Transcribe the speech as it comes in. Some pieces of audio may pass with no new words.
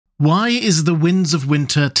Why is The Winds of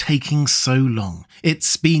Winter taking so long?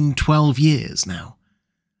 It's been 12 years now.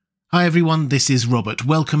 Hi everyone, this is Robert.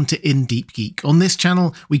 Welcome to In Deep Geek. On this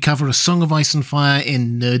channel, we cover A Song of Ice and Fire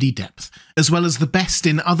in nerdy depth, as well as the best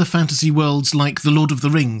in other fantasy worlds like The Lord of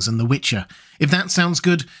the Rings and The Witcher. If that sounds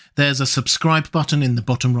good, there's a subscribe button in the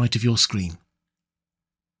bottom right of your screen.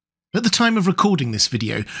 At the time of recording this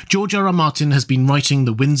video, George R.R. Martin has been writing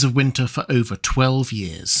The Winds of Winter for over 12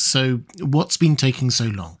 years, so what's been taking so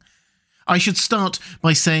long? I should start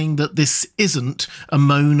by saying that this isn't a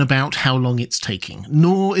moan about how long it's taking,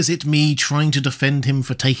 nor is it me trying to defend him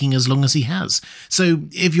for taking as long as he has. So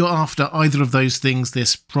if you're after either of those things,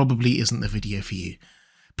 this probably isn't the video for you.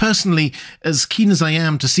 Personally, as keen as I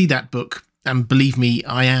am to see that book, and believe me,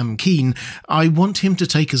 I am keen, I want him to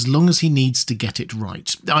take as long as he needs to get it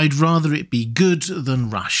right. I'd rather it be good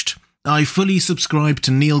than rushed. I fully subscribe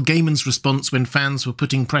to Neil Gaiman's response when fans were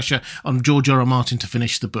putting pressure on George R.R. Martin to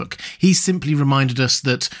finish the book. He simply reminded us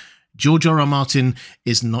that George R.R. Martin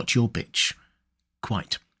is not your bitch.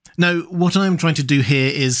 Quite. No, what I'm trying to do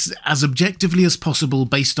here is, as objectively as possible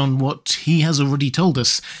based on what he has already told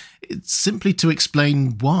us, it's simply to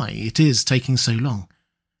explain why it is taking so long.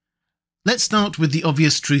 Let's start with the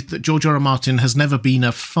obvious truth that George R.R. Martin has never been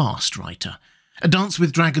a fast writer. A Dance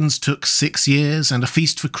with Dragons took 6 years, and A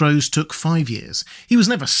Feast for Crows took 5 years. He was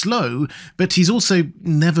never slow, but he's also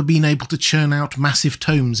never been able to churn out massive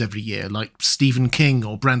tomes every year, like Stephen King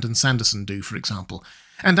or Brandon Sanderson do, for example.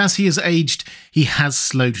 And as he has aged, he has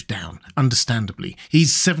slowed down, understandably.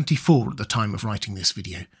 He's 74 at the time of writing this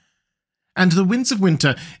video. And The Winds of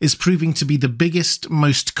Winter is proving to be the biggest,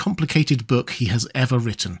 most complicated book he has ever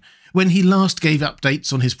written. When he last gave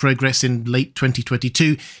updates on his progress in late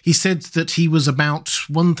 2022, he said that he was about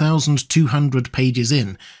 1,200 pages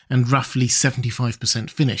in and roughly 75%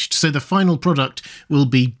 finished, so the final product will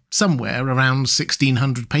be somewhere around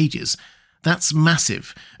 1,600 pages. That's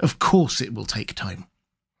massive. Of course it will take time.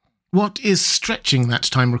 What is stretching that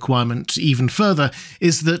time requirement even further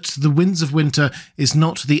is that The Winds of Winter is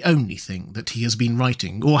not the only thing that he has been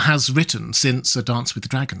writing, or has written since A Dance with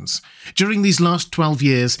Dragons. During these last 12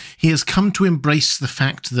 years, he has come to embrace the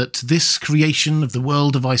fact that this creation of the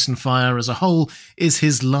world of Ice and Fire as a whole is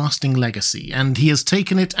his lasting legacy, and he has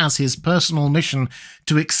taken it as his personal mission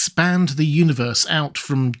to expand the universe out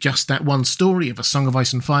from just that one story of A Song of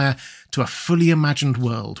Ice and Fire to a fully imagined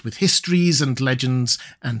world with histories and legends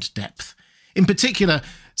and depth. In particular,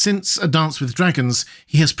 since A Dance with Dragons,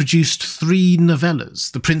 he has produced 3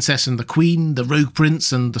 novellas, The Princess and the Queen, The Rogue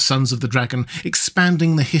Prince and The Sons of the Dragon,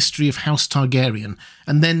 expanding the history of House Targaryen,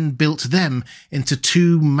 and then built them into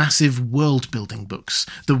 2 massive world-building books,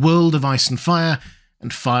 The World of Ice and Fire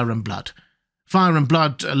and Fire and Blood. Fire and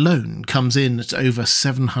Blood alone comes in at over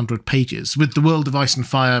 700 pages, with The World of Ice and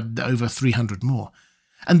Fire over 300 more.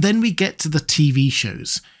 And then we get to the TV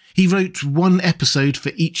shows. He wrote 1 episode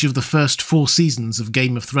for each of the first 4 seasons of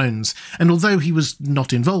Game of Thrones, and although he was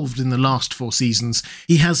not involved in the last 4 seasons,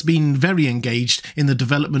 he has been very engaged in the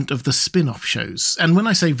development of the spin-off shows. And when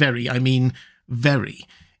I say very, I mean very.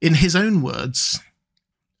 In his own words,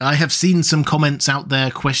 I have seen some comments out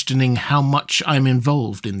there questioning how much I'm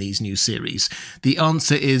involved in these new series. The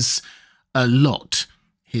answer is a lot.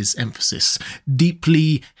 His emphasis,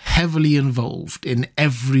 deeply, heavily involved in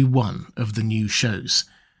every one of the new shows.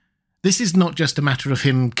 This is not just a matter of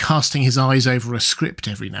him casting his eyes over a script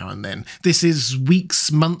every now and then. This is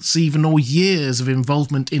weeks, months, even, or years of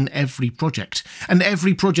involvement in every project. And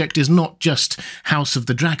every project is not just House of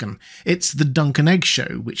the Dragon. It's the Dunk and Egg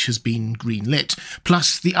show, which has been greenlit,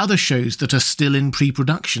 plus the other shows that are still in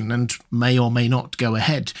pre-production and may or may not go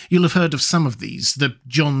ahead. You'll have heard of some of these. The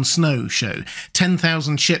Jon Snow show,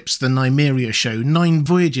 10,000 Ships, the Nymeria show, 9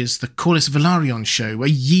 Voyages, the Corlys Velaryon show, a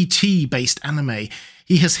Yi-Ti-based anime.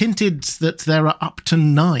 He has hinted that there are up to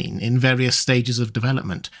 9 in various stages of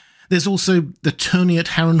development. There's also the Tourney at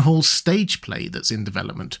Harrenhal stage play that's in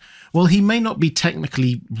development. While he may not be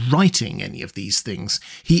technically writing any of these things,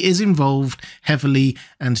 he is involved heavily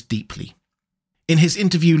and deeply. In his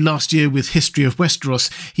interview last year with History of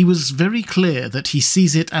Westeros, he was very clear that he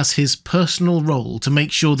sees it as his personal role to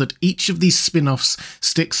make sure that each of these spin-offs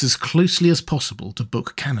sticks as closely as possible to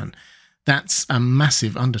book canon. That's a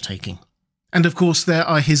massive undertaking. And of course there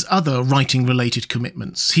are his other writing-related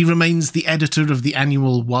commitments. He remains the editor of the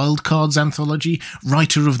annual Wildcards anthology,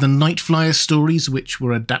 writer of the Nightflyer stories, which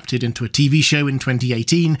were adapted into a TV show in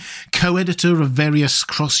 2018, co-editor of various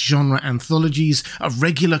cross-genre anthologies, a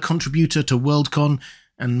regular contributor to Worldcon,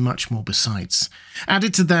 and much more besides.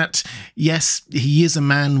 Added to that, yes, he is a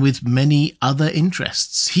man with many other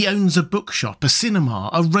interests. He owns a bookshop, a cinema,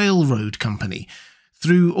 a railroad company.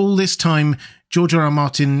 Through all this time, George R. R.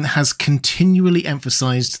 Martin has continually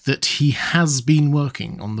emphasised that he has been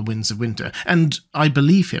working on The Winds of Winter, and I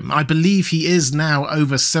believe him. I believe he is now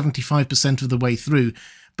over 75% of the way through,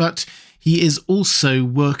 but he is also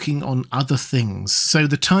working on other things, so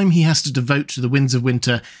the time he has to devote to The Winds of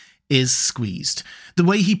Winter is squeezed. The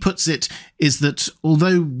way he puts it is that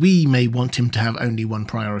although we may want him to have only one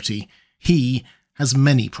priority, he has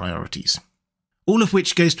many priorities. All of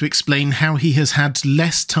which goes to explain how he has had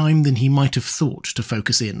less time than he might have thought to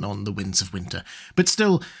focus in on The Winds of Winter. But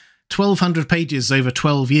still, 1,200 pages over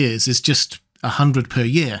 12 years is just 100 per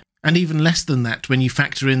year, and even less than that when you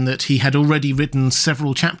factor in that he had already written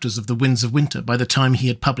several chapters of The Winds of Winter by the time he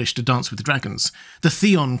had published A Dance with Dragons. The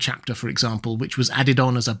Theon chapter, for example, which was added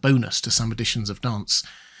on as a bonus to some editions of Dance.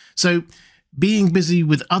 So, being busy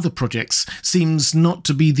with other projects seems not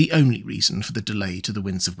to be the only reason for the delay to The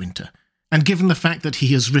Winds of Winter. And given the fact that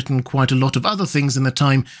he has written quite a lot of other things in the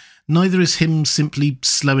time, neither is him simply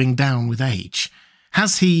slowing down with age.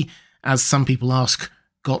 Has he, as some people ask,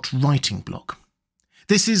 got writing block?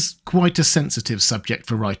 This is quite a sensitive subject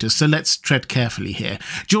for writers, so let's tread carefully here.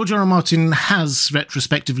 George R. R. Martin has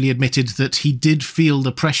retrospectively admitted that he did feel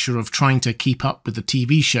the pressure of trying to keep up with the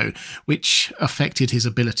TV show, which affected his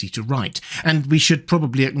ability to write, and we should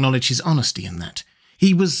probably acknowledge his honesty in that.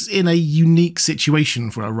 He was in a unique situation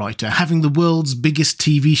for a writer, having the world's biggest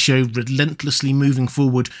TV show relentlessly moving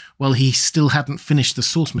forward while he still hadn't finished the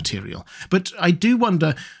source material. But I do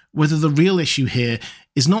wonder whether the real issue here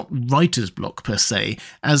is not writer's block per se,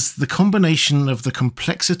 as the combination of the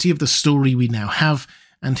complexity of the story we now have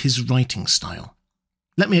and his writing style.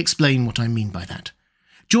 Let me explain what I mean by that.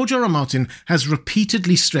 George R. R. Martin has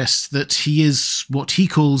repeatedly stressed that he is what he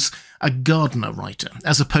calls a gardener writer,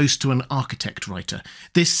 as opposed to an architect writer.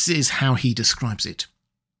 This is how he describes it.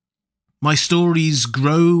 My stories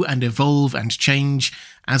grow and evolve and change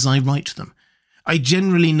as I write them. I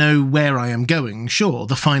generally know where I am going, sure,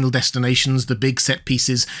 the final destinations, the big set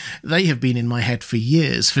pieces, they have been in my head for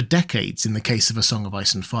years, for decades in the case of A Song of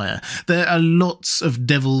Ice and Fire. There are lots of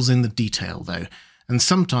devils in the detail, though, and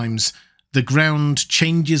sometimes the ground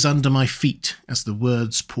changes under my feet as the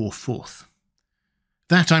words pour forth.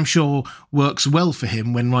 That, I'm sure, works well for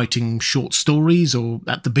him when writing short stories or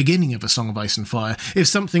at the beginning of A Song of Ice and Fire. If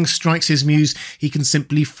something strikes his muse, he can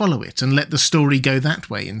simply follow it and let the story go that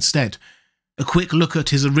way instead. A quick look at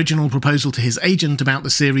his original proposal to his agent about the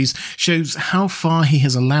series shows how far he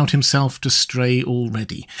has allowed himself to stray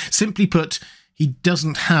already. Simply put, he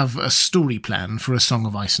doesn't have a story plan for A Song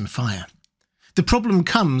of Ice and Fire. The problem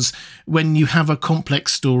comes when you have a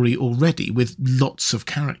complex story already with lots of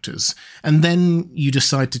characters, and then you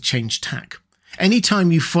decide to change tack. Any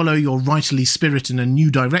time you follow your writerly spirit in a new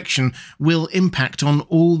direction will impact on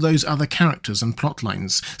all those other characters and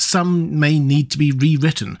plotlines. Some may need to be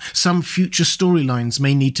rewritten, some future storylines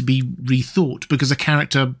may need to be rethought because a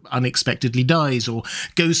character unexpectedly dies or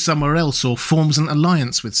goes somewhere else or forms an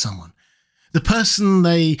alliance with someone. The person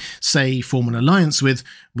they, say, form an alliance with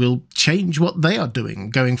will change what they are doing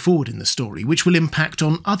going forward in the story, which will impact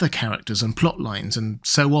on other characters and plot lines, and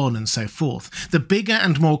so on and so forth. The bigger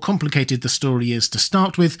and more complicated the story is to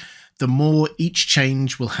start with, the more each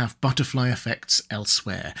change will have butterfly effects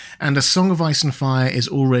elsewhere, and A Song of Ice and Fire is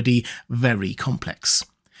already very complex.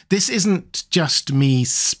 This isn't just me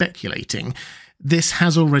speculating. This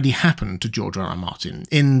has already happened to George R. R. Martin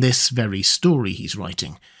in this very story he's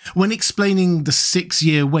writing. When explaining the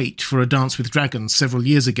 6-year wait for A Dance with Dragons several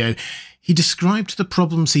years ago, he described the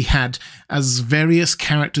problems he had as various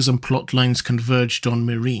characters and plot lines converged on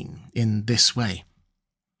Meereen in this way.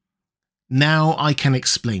 Now I can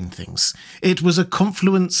explain things. It was a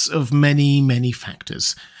confluence of many, many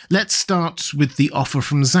factors. Let's start with the offer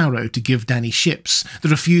from Zarro to give Dany ships, the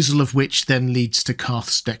refusal of which then leads to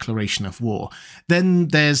Karth's declaration of war. Then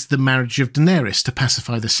there's the marriage of Daenerys to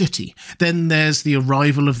pacify the city. Then there's the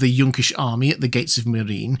arrival of the Yunkish army at the gates of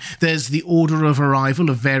Meereen. There's the order of arrival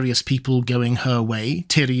of various people going her way,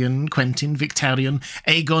 Tyrion, Quentyn, Victarion,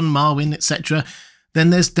 Aegon, Marwyn, etc. Then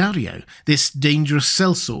there's Daario, this dangerous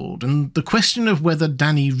sellsword, and the question of whether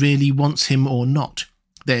Dany really wants him or not.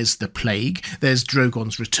 There's the plague, there's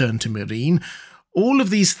Drogon's return to Meereen. All of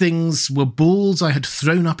these things were balls I had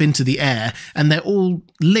thrown up into the air, and they're all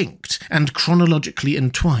linked and chronologically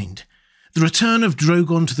entwined. The return of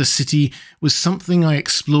Drogon to the city was something I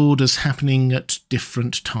explored as happening at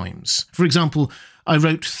different times. For example, I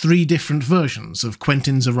wrote 3 different versions of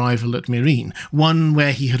Quentin's arrival at Meereen, one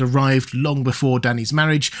where he had arrived long before Dany's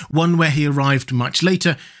marriage, one where he arrived much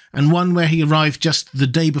later, and one where he arrived just the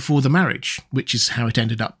day before the marriage, which is how it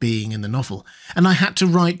ended up being in the novel. And I had to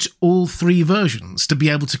write all 3 versions to be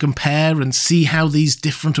able to compare and see how these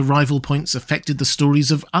different arrival points affected the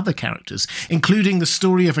stories of other characters, including the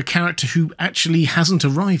story of a character who actually hasn't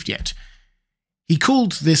arrived yet. He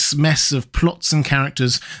called this mess of plots and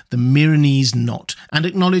characters the Meereenese knot, and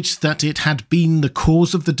acknowledged that it had been the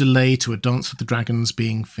cause of the delay to A Dance with the Dragons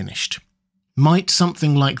being finished. Might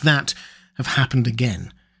something like that have happened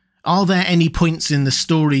again? Are there any points in the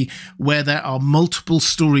story where there are multiple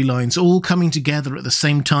storylines all coming together at the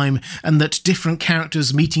same time, and that different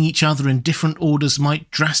characters meeting each other in different orders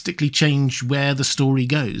might drastically change where the story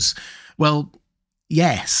goes? Well,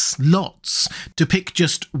 yes, lots. To pick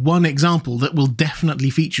just one example that will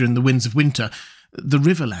definitely feature in The Winds of Winter, the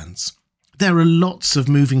Riverlands. There are lots of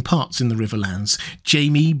moving parts in the Riverlands.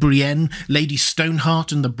 Jaime, Brienne, Lady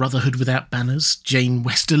Stoneheart and the Brotherhood Without Banners, Jane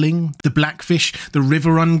Westerling, the Blackfish, the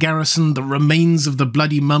Riverrun garrison, the remains of the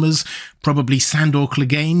Bloody Mummers, probably Sandor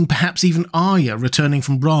Clegane, perhaps even Arya returning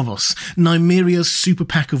from Braavos, Nymeria's super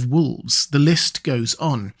pack of wolves. The list goes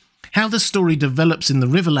on. How the story develops in the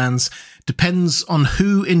Riverlands depends on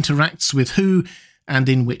who interacts with who and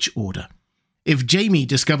in which order. If Jaime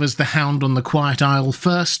discovers the Hound on the Quiet Isle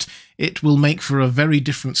first, it will make for a very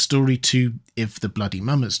different story to if the Bloody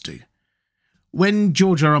Mummers do. When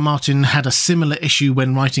George R.R. Martin had a similar issue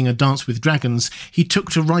when writing A Dance with Dragons, he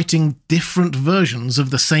took to writing different versions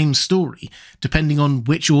of the same story, depending on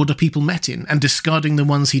which order people met in, and discarding the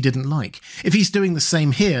ones he didn't like. If he's doing the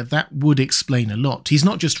same here, that would explain a lot. He's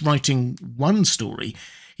not just writing one story,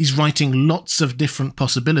 he's writing lots of different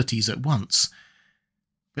possibilities at once.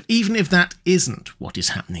 But even if that isn't what is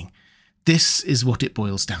happening, this is what it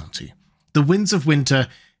boils down to. The Winds of Winter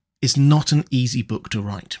is not an easy book to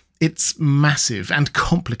write. It's massive and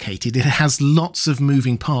complicated, it has lots of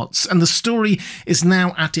moving parts, and the story is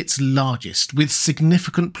now at its largest, with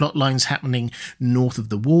significant plot lines happening north of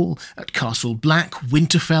the Wall, at Castle Black,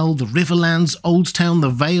 Winterfell, the Riverlands, Oldtown, the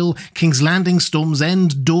Vale, King's Landing, Storm's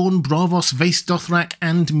End, Dorne, Braavos, Vaes Dothrak,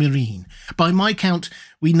 and Meereen. By my count,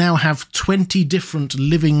 we now have 20 different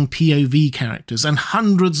living POV characters and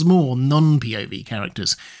hundreds more non-POV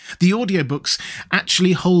characters. The audiobooks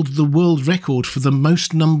actually hold the world record for the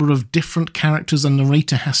most number of different characters a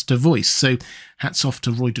narrator has to voice, so hats off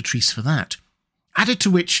to Roy Dotrice for that. Added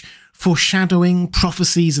to which, foreshadowing,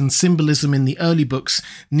 prophecies and symbolism in the early books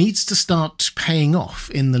needs to start paying off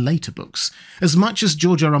in the later books. As much as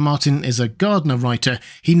George R.R. Martin is a Gardner writer,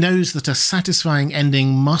 he knows that a satisfying ending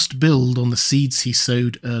must build on the seeds he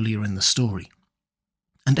sowed earlier in the story.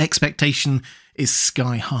 And expectation is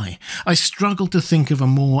sky high. I struggle to think of a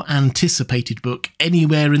more anticipated book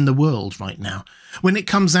anywhere in the world right now. When it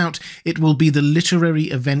comes out, it will be the literary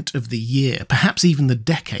event of the year, perhaps even the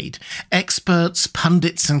decade. Experts,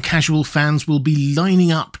 pundits and casual fans will be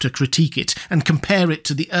lining up to critique it and compare it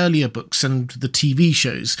to the earlier books and the TV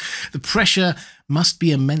shows. The pressure must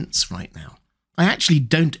be immense right now. I actually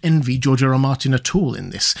don't envy George R.R. Martin at all in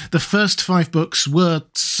this. The first 5 books were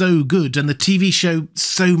so good and the TV show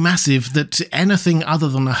so massive that anything other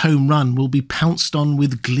than a home run will be pounced on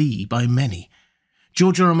with glee by many.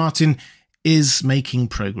 George R.R. Martin is making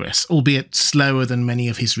progress, albeit slower than many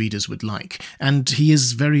of his readers would like, and he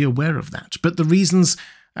is very aware of that. But the reasons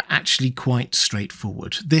are actually quite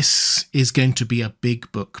straightforward. This is going to be a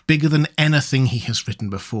big book, bigger than anything he has written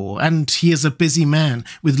before, and he is a busy man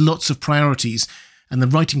with lots of priorities, and the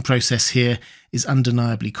writing process here is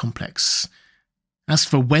undeniably complex. As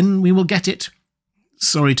for when we will get it,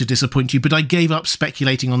 sorry to disappoint you, but I gave up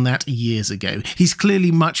speculating on that years ago. He's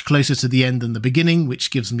clearly much closer to the end than the beginning, which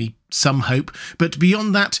gives me some hope, but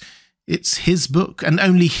beyond that, it's his book, and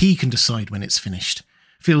only he can decide when it's finished.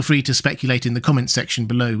 Feel free to speculate in the comments section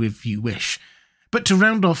below if you wish. But to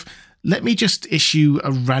round off, let me just issue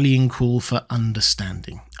a rallying call for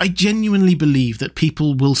understanding. I genuinely believe that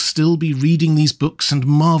people will still be reading these books and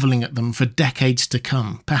marvelling at them for decades to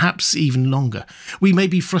come, perhaps even longer. We may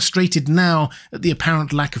be frustrated now at the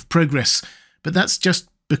apparent lack of progress, but that's just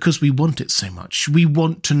because we want it so much. We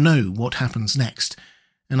want to know what happens next,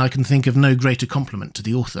 and I can think of no greater compliment to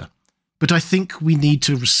the author. But I think we need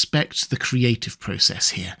to respect the creative process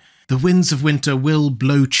here. The Winds of Winter will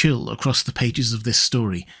blow chill across the pages of this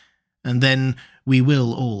story, and then we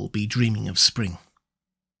will all be dreaming of spring.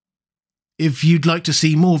 If you'd like to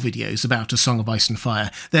see more videos about A Song of Ice and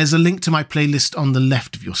Fire, there's a link to my playlist on the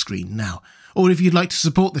left of your screen now. Or if you'd like to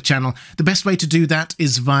support the channel, the best way to do that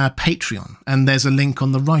is via Patreon, and there's a link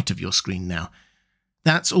on the right of your screen now.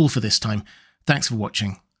 That's all for this time. Thanks for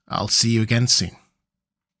watching. I'll see you again soon.